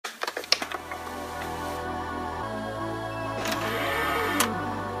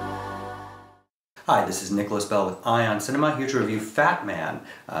Hi, this is Nicholas Bell with IONCINEMA, here to review Fatman,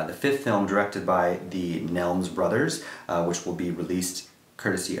 the fifth film directed by the Nelms brothers, which will be released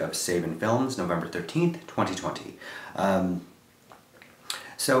courtesy of Saban Films, November 13th, 2020.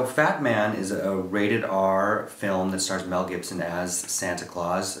 So Fatman is a rated R film that stars Mel Gibson as Santa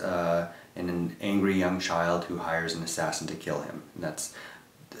Claus and an angry young child who hires an assassin to kill him. And that's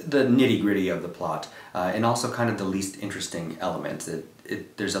the nitty-gritty of the plot, and also kind of the least interesting elements.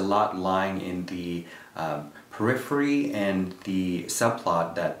 There's a lot lying in the periphery and the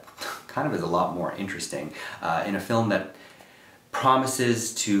subplot that kind of is a lot more interesting in a film that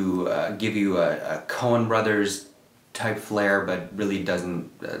promises to give you a Coen Brothers type flair, but really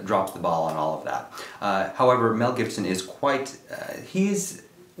doesn't, drops the ball on all of that. However, Mel Gibson is quite, he's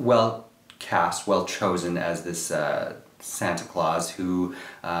well cast, well chosen as this Santa Claus who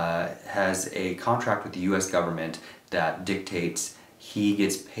has a contract with the US government that dictates he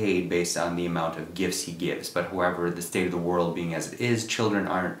gets paid based on the amount of gifts he gives. But however, the state of the world being as it is, children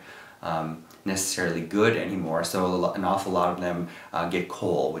aren't necessarily good anymore, so an awful lot of them get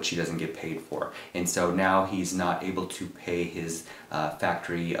coal, which he doesn't get paid for. And so now he's not able to pay his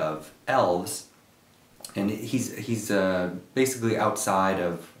factory of elves, and he's basically outside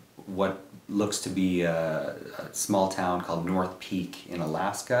of what looks to be a small town called North Peak in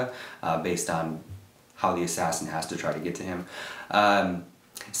Alaska, based on how the assassin has to try to get to him.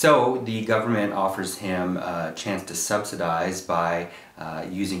 So the government offers him a chance to subsidize by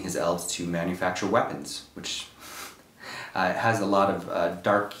using his elves to manufacture weapons, which has a lot of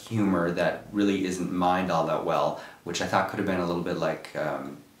dark humor that really isn't mined all that well, which I thought could have been a little bit like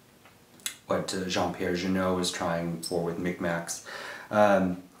what Jean-Pierre Jeunet was trying for with Micmacs.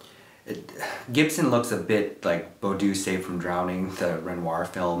 Gibson looks a bit like Baudu Saved from Drowning, the Renoir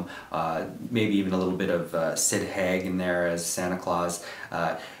film, maybe even a little bit of Sid Haig in there as Santa Claus.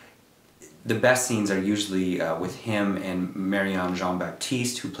 The best scenes are usually with him and Marianne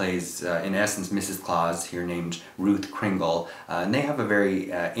Jean-Baptiste, who plays, in essence, Mrs. Claus, here named Ruth Kringle. And they have a very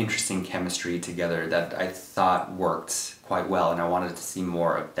interesting chemistry together that I thought worked quite well, and I wanted to see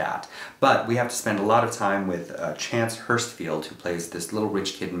more of that. But we have to spend a lot of time with Chance Hurstfield, who plays this little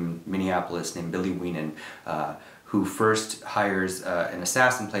rich kid in Minneapolis named Billy Weenan, who first hires an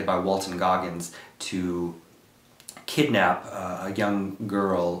assassin played by Walton Goggins to kidnap a young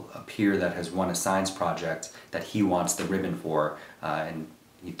girl, a peer that has won a science project that he wants the ribbon for, and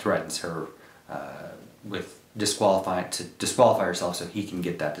he threatens her with disqualify herself so he can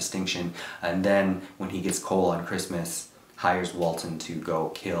get that distinction. And then when he gets coal on Christmas, hires Walton to go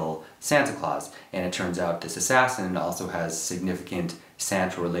kill Santa Claus. And it turns out this assassin also has significant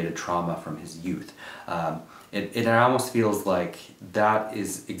Santa-related trauma from his youth. It almost feels like that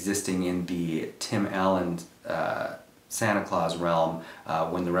is existing in the Tim Allen Santa Claus realm,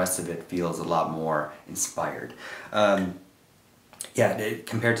 when the rest of it feels a lot more inspired. Yeah,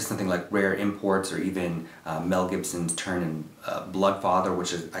 compared to something like Rare Imports or even Mel Gibson's turn in Bloodfather,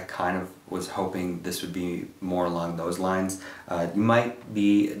 which is, I kind of was hoping this would be more along those lines. You might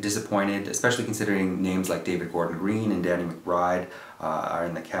be disappointed, especially considering names like David Gordon Green and Danny McBride are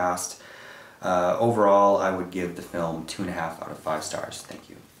in the cast. Overall, I would give the film 2.5 out of 5 stars. Thank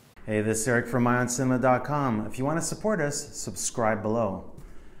you. Hey, this is Eric from IONCINEMA.com. If you want to support us, subscribe below.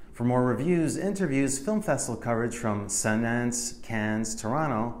 For more reviews, interviews, film festival coverage from Sundance, Cannes,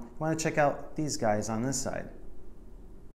 Toronto, you want to check out these guys on this side.